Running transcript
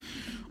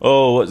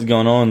Oh, what's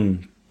going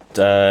on?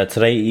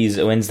 Today is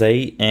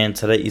Wednesday and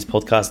today is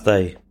podcast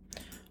day.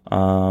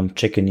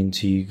 Checking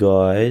into you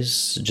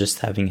guys. Just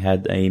having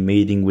had a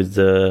meeting with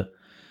the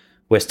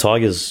West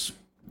Tigers.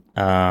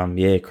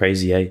 Yeah,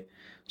 crazy, eh?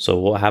 So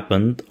what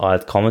happened? I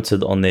had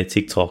commented on their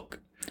TikTok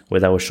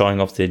where they were showing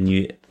off their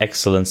new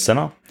Excellence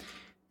Center,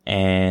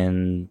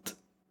 and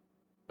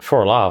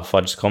for a laugh,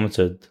 I just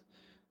commented.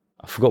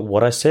 I forgot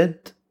what I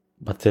said,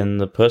 but then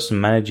the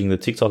person managing the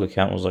TikTok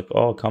account was like,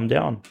 "Oh, calm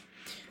down."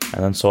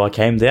 And then so I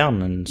came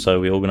down, and so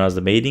we organised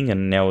the meeting,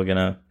 and now we're going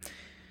to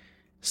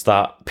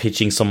start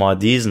pitching some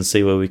ideas and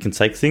see where we can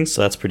take things.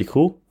 So that's pretty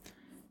cool.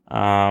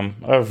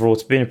 Overall,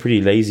 it's been a pretty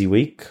lazy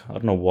week. I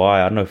don't know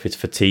why. I don't know if it's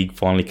fatigue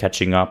finally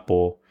catching up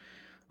or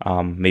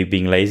me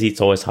being lazy.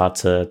 It's always hard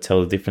to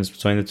tell the difference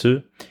between the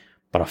two.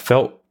 But I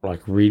felt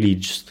like really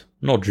just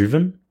not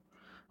driven.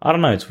 I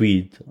don't know. It's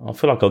weird. I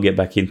feel like I'll get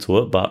back into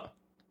it. But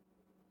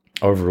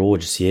overall,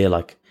 just, yeah,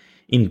 like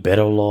in bed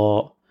a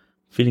lot,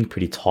 feeling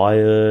pretty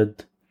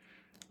tired.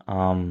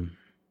 And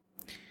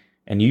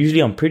usually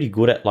I'm pretty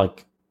good at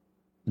like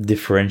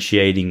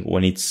differentiating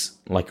when it's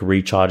like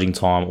recharging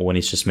time or when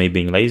it's just me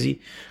being lazy,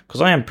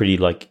 because I am pretty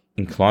like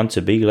inclined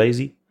to be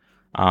lazy.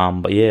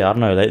 But yeah, I don't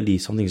know, lately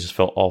something's just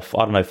felt off. I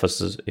don't know if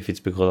it's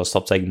because I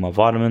stopped taking my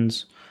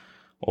vitamins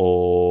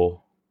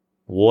or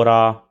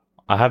water.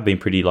 I have been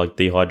pretty like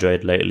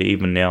dehydrated lately.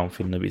 Even now I'm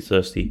feeling a bit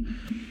thirsty.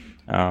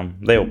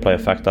 They all play a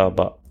factor,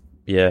 but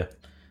yeah,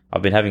 I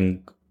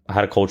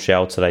had a cold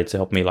shower today to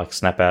help me like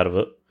snap out of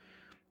it.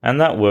 And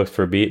that worked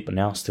for a bit, but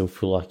now I still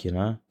feel like,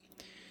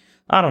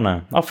 I don't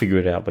know. I'll figure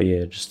it out. But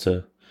yeah, just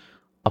to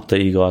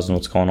update you guys on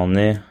what's going on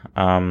there.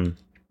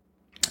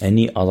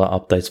 Any other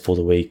updates for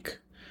the week?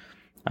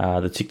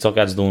 The TikTok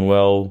ad's doing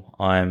well.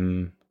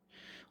 I'm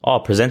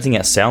presenting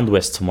at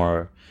Soundwest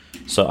tomorrow.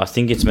 So I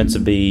think it's meant to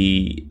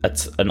be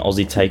an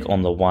Aussie take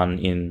on the one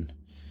in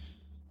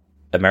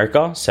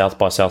America, South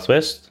by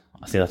Southwest.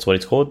 I think that's what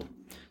it's called.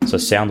 So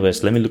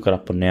Soundwest, let me look it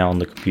up now on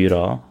the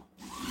computer.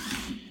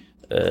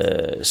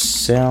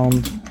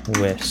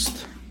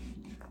 Soundwest.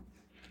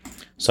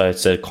 So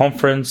it's a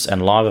conference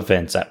and live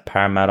events at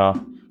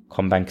Parramatta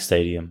CommBank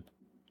Stadium.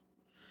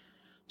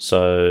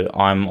 So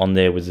I'm on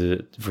there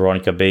with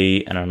Veronica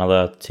B and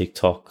another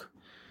TikTok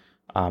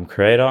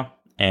creator,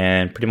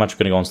 and pretty much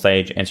going to go on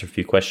stage, answer a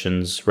few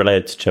questions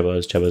related to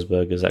Chebo's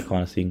Burgers, that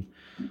kind of thing.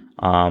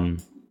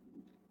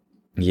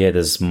 Yeah,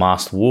 there's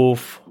Masked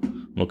Wolf.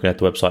 I'm looking at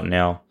the website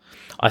now.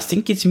 I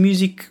think it's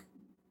music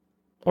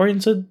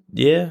oriented.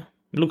 Yeah.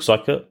 It looks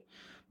like it.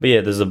 But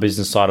yeah, there's a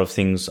business side of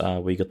things.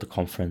 We got the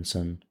conference,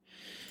 and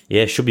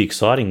yeah, it should be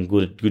exciting.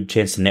 Good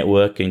chance to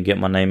network and get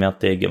my name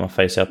out there, get my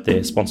face out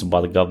there. Sponsored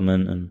by the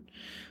government and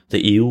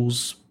the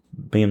Eels,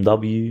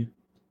 BMW.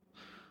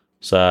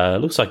 So it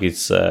looks like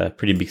it's a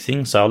pretty big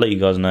thing. So I'll let you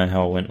guys know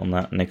how I went on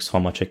that next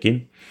time I check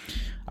in.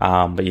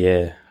 But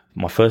yeah,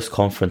 my first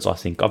conference, I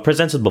think. I've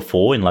presented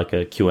before in like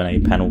a Q&A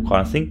panel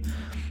kind of thing,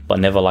 but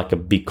never like a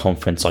big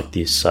conference like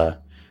this. So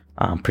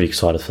I'm pretty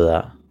excited for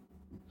that.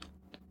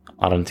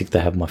 I don't think they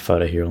have my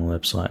photo here on the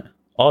website.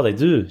 Oh, they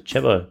do.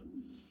 Chebo.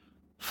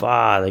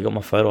 They got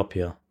my photo up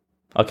here.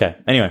 Okay,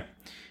 anyway.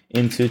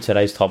 Into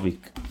today's topic.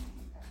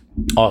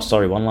 Oh,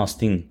 sorry, one last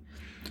thing.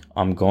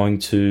 I'm going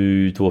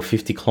to do a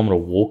 50-kilometer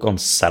walk on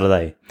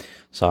Saturday.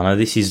 So I know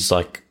this is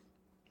like,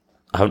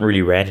 I haven't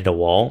really ran in a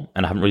while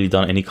and I haven't really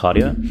done any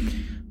cardio.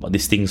 But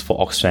this thing's for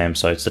Oxfam.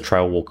 So it's the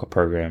Trail Walker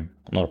program.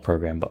 Not a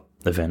program, but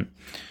event.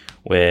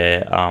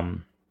 Where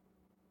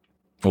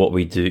what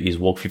we do is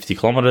walk 50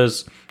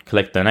 kilometers,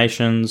 collect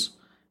donations,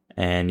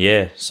 and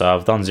yeah, so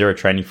I've done zero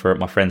training for it.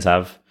 My friends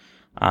have,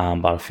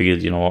 but I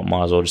figured, you know what,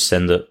 might as well just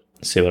send it,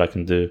 see what I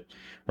can do,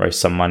 raise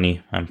some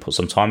money and put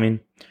some time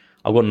in.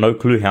 I've got no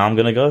clue how I'm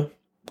going to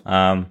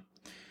go.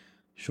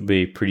 Should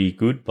be pretty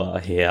good,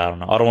 but yeah, I don't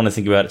know. I don't want to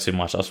think about it too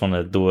much. I just want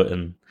to do it,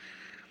 and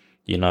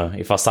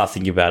if I start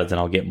thinking about it, then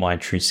I'll get my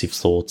intrusive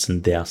thoughts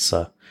and doubts.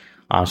 So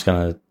I'm just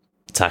going to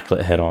tackle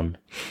it head on.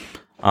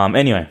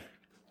 Anyway.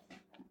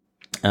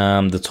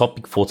 The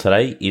topic for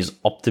today is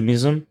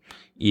optimism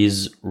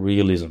is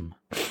realism.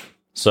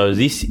 So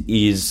this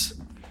is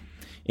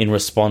in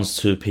response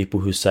to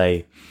people who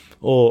say,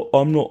 "Oh,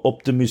 I'm not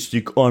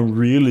optimistic, I'm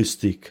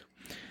realistic."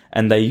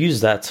 And they use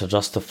that to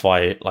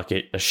justify like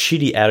a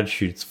shitty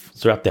attitude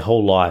throughout their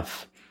whole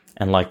life,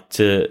 and like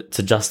to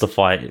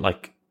justify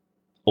like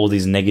all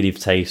these negative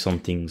takes on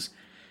things.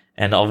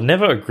 And I've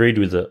never agreed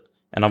with it,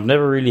 and I've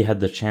never really had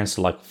the chance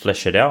to like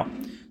flesh it out.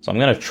 So I'm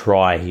going to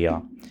try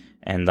here.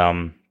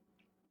 And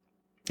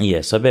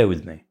yeah, so bear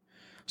with me.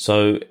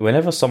 So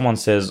whenever someone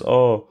says,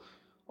 "Oh,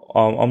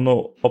 I'm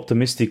not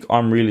optimistic,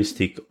 I'm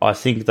realistic," I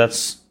think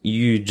that's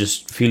you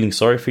just feeling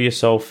sorry for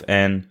yourself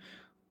and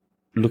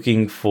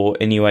looking for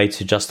any way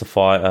to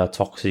justify a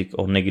toxic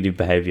or negative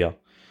behavior.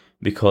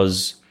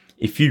 Because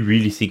if you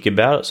really think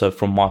about it, so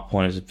from my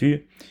point of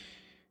view,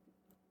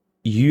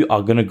 you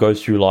are going to go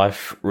through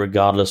life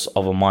regardless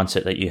of a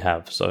mindset that you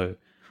have. So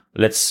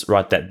let's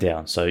write that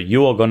down. So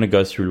you are going to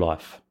go through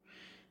life.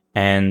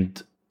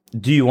 And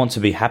do you want to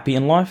be happy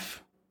in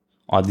life?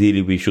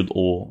 Ideally, we should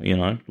all,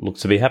 look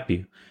to be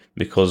happy.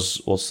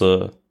 because what's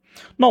the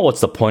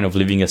point of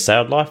living a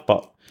sad life,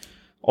 but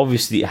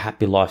obviously a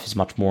happy life is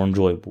much more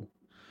enjoyable.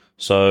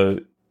 So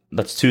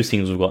that's two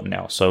things we've got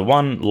now. So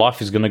one,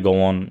 life is going to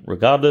go on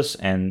regardless,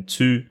 and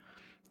two,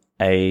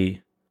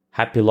 a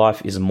happy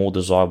life is a more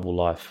desirable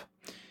life.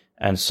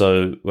 And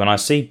so when I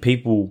see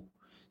people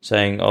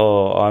saying,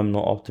 "Oh, I'm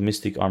not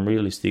optimistic, I'm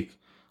realistic,"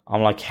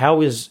 I'm like,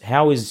 how is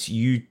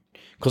you?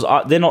 Because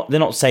they're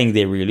not saying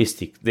they're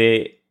realistic.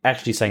 They're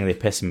actually saying they're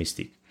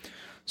pessimistic.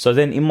 So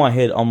then in my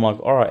head, I'm like,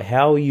 all right,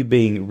 how are you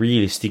being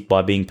realistic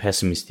by being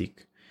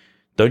pessimistic?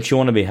 Don't you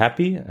want to be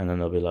happy? And then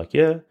they'll be like,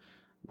 yeah.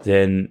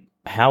 Then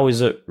how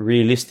is it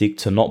realistic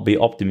to not be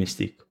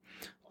optimistic?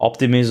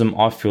 Optimism,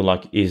 I feel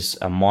like, is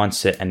a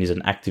mindset and is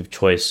an active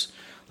choice.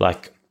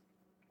 Like,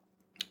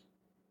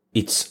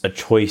 it's a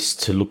choice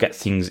to look at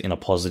things in a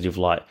positive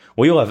light.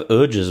 We all have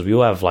urges. We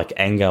all have like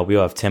anger. We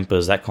all have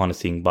tempers, that kind of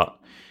thing. But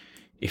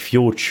if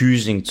you're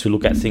choosing to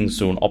look at things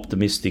through an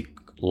optimistic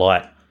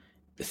light,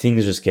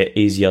 things just get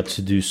easier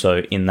to do so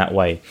in that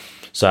way.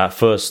 So at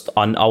first,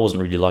 I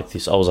wasn't really like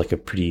this. I was like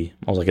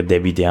a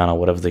Debbie Downer,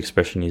 whatever the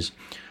expression is.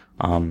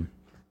 And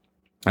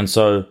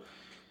so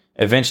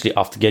eventually,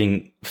 after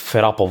getting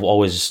fed up of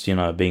always,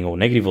 being all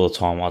negative all the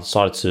time, I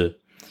decided to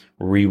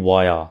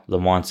rewire the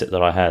mindset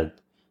that I had.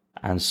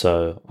 And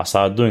so I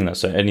started doing that.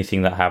 So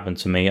anything that happened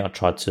to me, I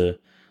tried to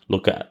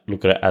look at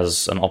it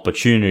as an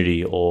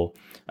opportunity or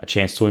a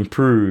chance to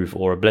improve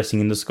or a blessing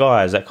in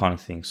disguise, that kind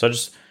of thing. So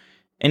just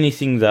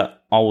anything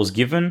that I was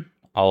given,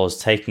 I was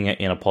taking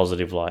it in a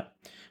positive light.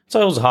 So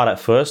it was hard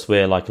at first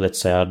where, like, let's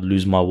say I'd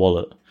lose my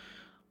wallet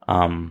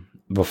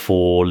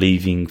before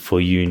leaving for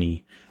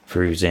uni,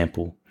 for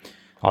example.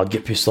 I'd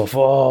get pissed off.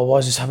 Oh, why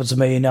has this happened to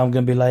me? Now I'm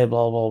going to be late,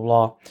 blah, blah,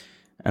 blah.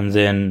 And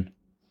then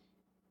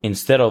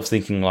instead of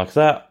thinking like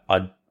that,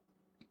 I'd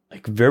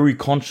very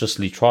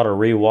consciously try to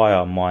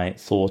rewire my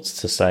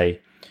thoughts to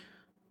say,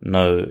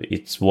 no,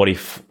 it's what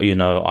if,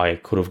 I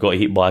could have got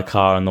hit by a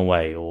car on the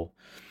way, or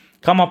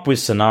come up with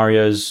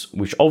scenarios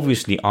which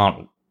obviously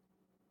aren't,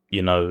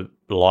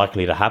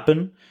 likely to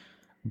happen,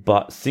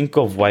 but think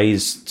of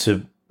ways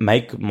to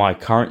make my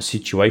current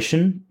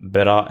situation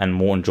better and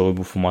more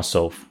enjoyable for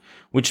myself,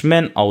 which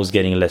meant I was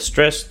getting less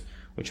stressed,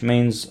 which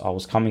means I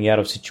was coming out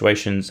of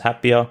situations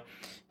happier,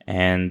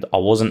 and I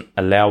wasn't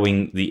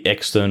allowing the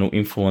external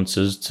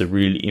influences to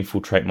really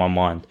infiltrate my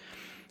mind.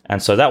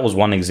 And so that was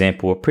one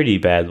example, a pretty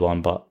bad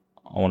one, but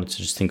I wanted to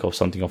just think of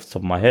something off the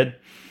top of my head.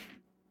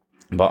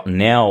 But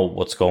now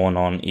what's going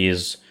on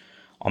is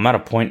I'm at a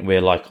point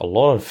where, like, a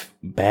lot of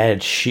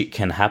bad shit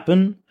can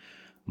happen,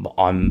 but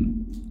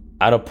I'm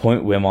at a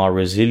point where my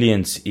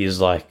resilience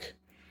is, like,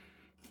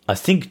 I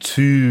think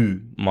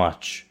too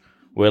much.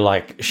 Where,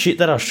 like, shit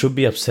that I should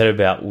be upset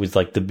about with,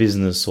 like, the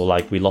business, or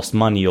like we lost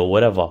money or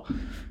whatever,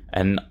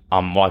 and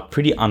I'm, like,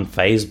 pretty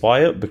unfazed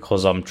by it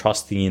because I'm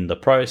trusting in the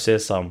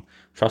process. I'm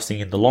trusting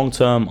in the long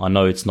term. I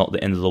know it's not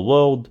the end of the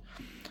world.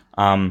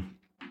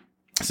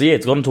 So yeah,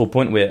 it's gotten to a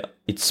point where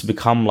it's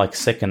become like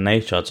second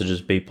nature to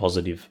just be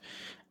positive.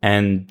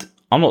 And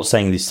I'm not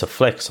saying this to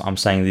flex. I'm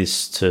saying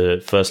this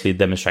to firstly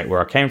demonstrate where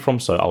I came from.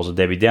 So I was a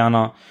Debbie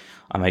Downer.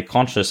 I made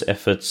conscious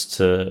efforts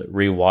to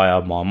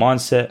rewire my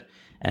mindset.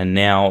 And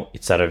now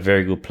it's at a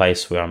very good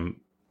place where I'm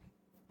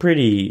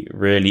pretty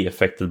rarely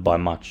affected by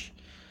much.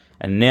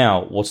 And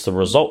now what's the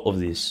result of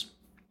this?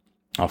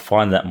 I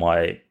find that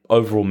my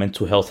overall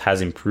mental health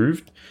has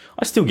improved.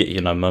 I still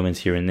get, moments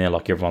here and there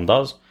like everyone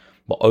does.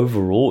 But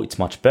overall, it's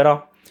much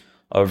better.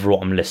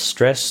 Overall, I'm less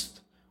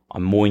stressed.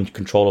 I'm more in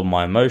control of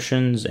my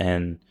emotions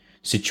and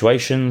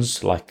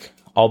situations. Like,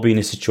 I'll be in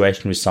a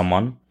situation with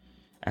someone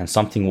and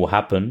something will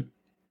happen,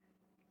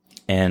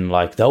 and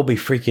like they'll be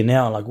freaking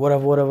out, like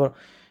whatever.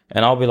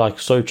 And I'll be like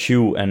so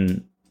chill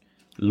and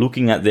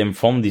looking at them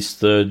from this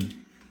third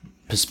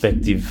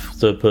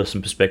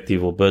person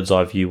perspective, or bird's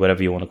eye view,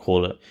 whatever you want to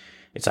call it.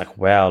 It's like,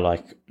 wow,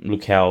 like,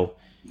 look how,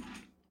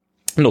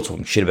 I'm not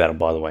talking shit about them,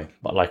 by the way,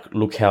 but like,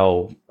 look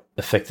how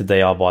affected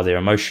they are by their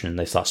emotion.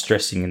 They start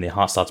stressing and their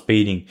heart starts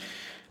beating.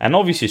 And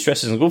obviously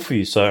stress isn't good for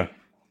you. So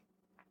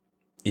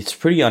it's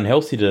pretty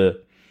unhealthy to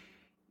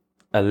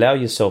allow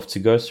yourself to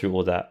go through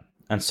all that.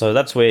 And so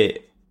that's where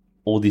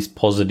all this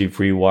positive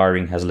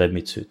rewiring has led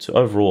me to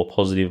overall a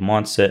positive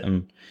mindset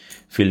and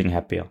feeling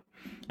happier.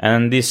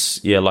 And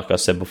this, yeah, like I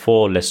said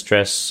before, less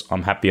stress.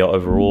 I'm happier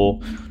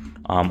overall.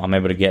 I'm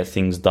able to get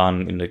things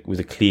done with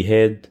a clear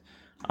head.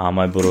 I'm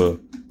able to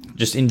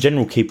just in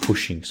general keep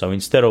pushing. So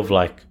instead of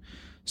like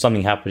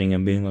something happening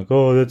and being like,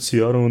 oh, that's it,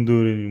 I don't want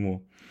to do it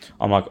anymore,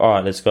 I'm like, all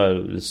right, let's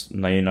go. Let's,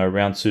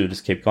 round two, let's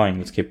keep going.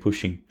 Let's keep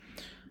pushing.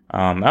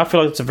 I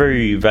feel like it's a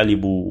very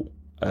valuable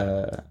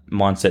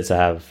mindset to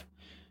have.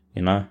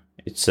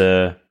 It's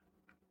in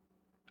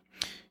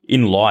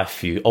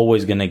life, you're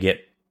always going to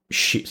get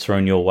shit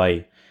thrown your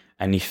way.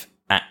 And if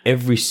at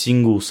every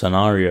single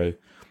scenario,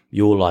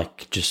 you're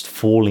like just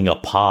falling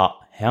apart,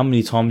 how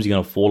many times are you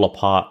going to fall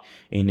apart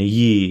in a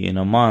year, in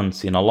a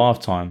month, in a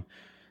lifetime,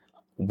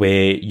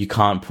 where you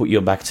can't put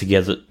yourself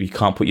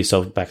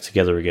back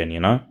together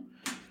again,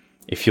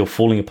 If you're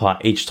falling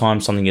apart each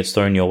time something gets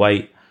thrown your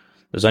way,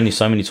 There's only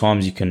so many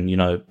times you can,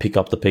 pick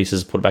up the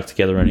pieces, put it back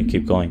together, and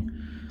keep going.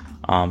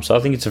 So I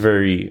think it's a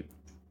very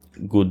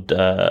good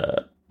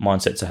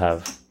mindset to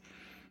have.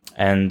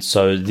 And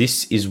so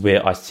this is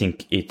where I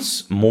think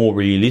it's more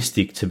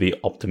realistic to be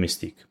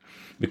optimistic,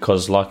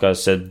 because like I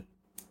said,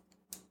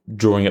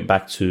 drawing it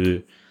back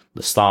to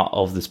the start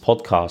of this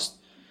podcast,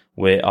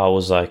 where I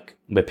was like,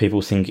 where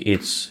people think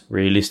it's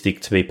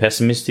realistic to be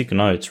pessimistic.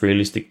 No, it's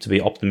realistic to be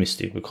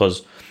optimistic,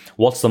 because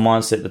what's the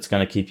mindset that's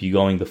going to keep you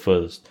going the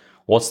furthest?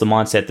 What's the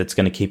mindset that's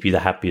going to keep you the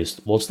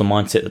happiest? What's the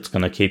mindset that's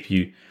going to keep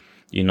you,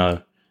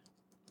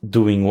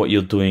 doing what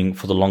you're doing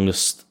for the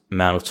longest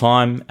amount of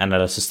time and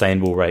at a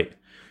sustainable rate?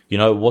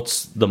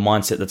 What's the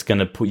mindset that's going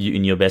to put you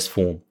in your best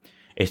form?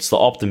 It's the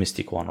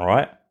optimistic one,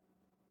 right?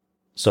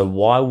 So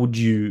why would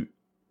you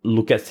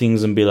look at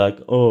things and be like,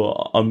 oh,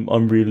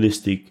 I'm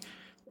realistic,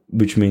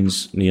 which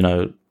means,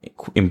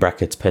 in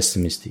brackets,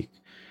 pessimistic?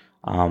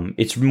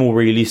 It's more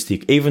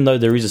realistic, even though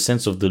there is a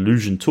sense of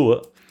delusion to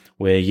it,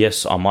 where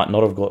yes, I might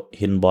not have got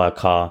hit by a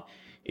car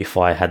if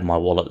I had my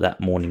wallet that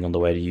morning on the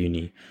way to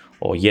uni.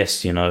 Or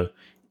yes,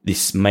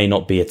 this may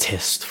not be a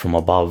test from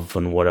above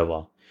and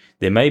whatever.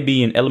 There may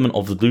be an element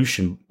of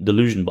delusion,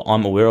 but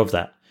I'm aware of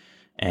that.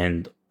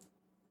 And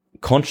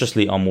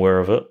consciously I'm aware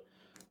of it,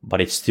 but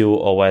it's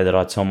still a way that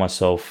I tell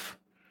myself,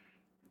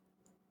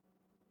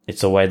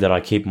 it's a way that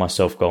I keep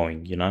myself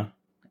going,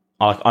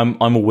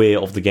 I'm aware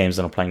of the games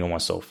that I'm playing on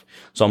myself.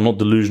 So I'm not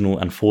delusional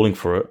and falling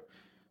for it.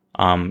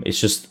 It's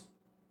just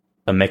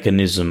a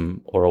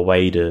mechanism or a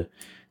way to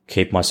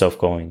keep myself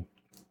going.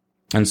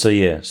 And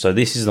so, so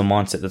this is the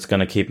mindset that's going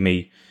to keep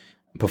me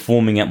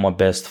performing at my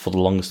best for the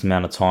longest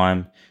amount of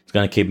time. It's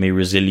going to keep me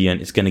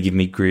resilient. It's going to give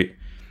me grit.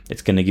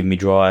 It's going to give me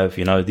drive.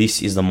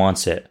 This is the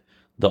mindset,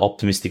 the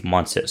optimistic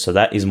mindset. So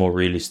that is more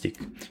realistic.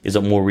 Is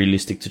it more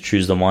realistic to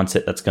choose the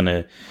mindset that's going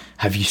to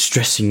have you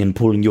stressing and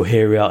pulling your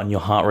hair out and your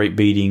heart rate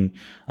beating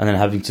and then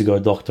having to go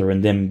to doctor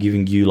and them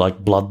giving you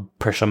like blood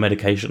pressure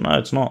medication? No,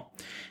 it's not.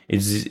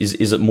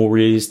 Is it more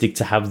realistic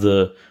to have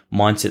the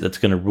mindset that's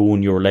going to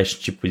ruin your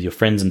relationship with your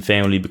friends and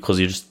family because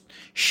you're just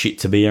shit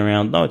to be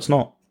around? No, it's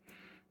not.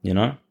 You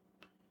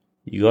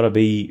got to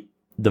be,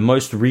 the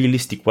most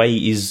realistic way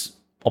is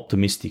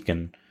optimistic.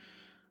 And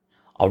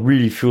I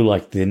really feel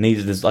like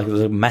there's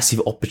a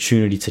massive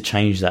opportunity to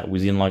change that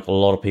within like a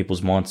lot of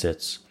people's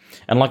mindsets.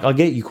 And like, I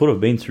get you could have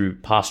been through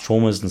past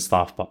traumas and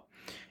stuff, but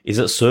is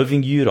it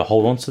serving you to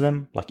hold on to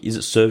them? Like, is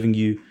it serving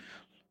you,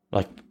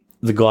 like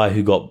the guy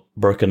who got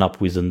broken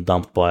up with and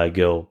dumped by a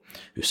girl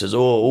who says, oh,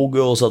 all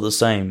girls are the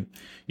same.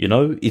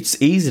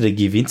 It's easy to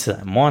give into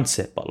that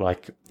mindset, but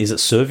like, is it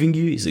serving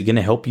you? Is it going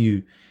to help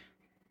you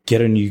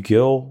get a new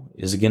girl?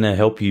 Is it going to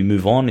help you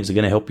move on? Is it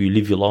going to help you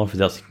live your life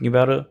without thinking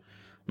about it?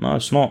 No,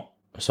 it's not.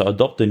 So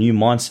adopt a new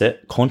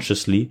mindset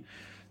consciously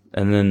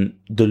and then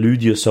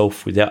delude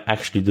yourself without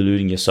actually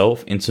deluding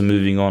yourself into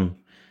moving on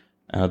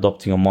and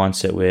adopting a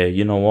mindset where,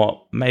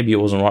 maybe it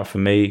wasn't right for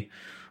me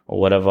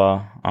or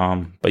whatever.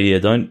 But yeah,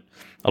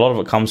 a lot of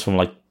it comes from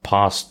like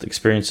past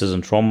experiences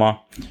and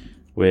trauma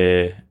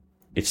where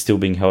it's still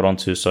being held on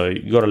to. So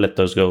you got to let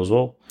those go as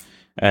well.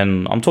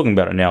 And I'm talking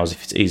about it now as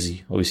if it's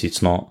easy. Obviously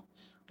it's not.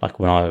 Like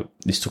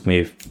this took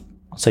me,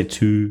 I'd say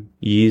 2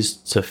 years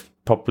to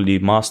properly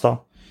master.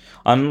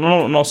 I'm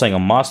not saying I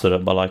mastered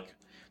it, but like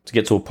to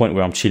get to a point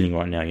where I'm chilling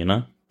right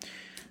now,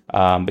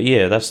 But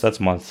yeah, that's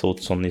my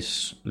thoughts on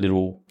this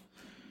little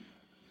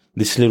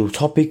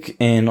topic,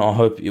 and I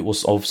hope it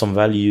was of some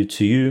value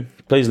to you.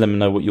 Please let me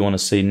know what you want to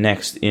see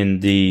next in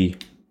the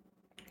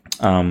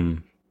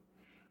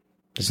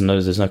there's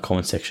no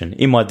comment section,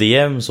 in my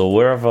DMs or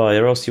wherever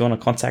else you want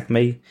to contact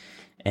me.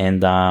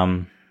 And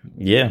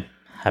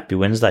happy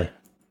Wednesday.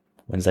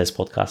 Wednesday's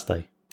podcast day.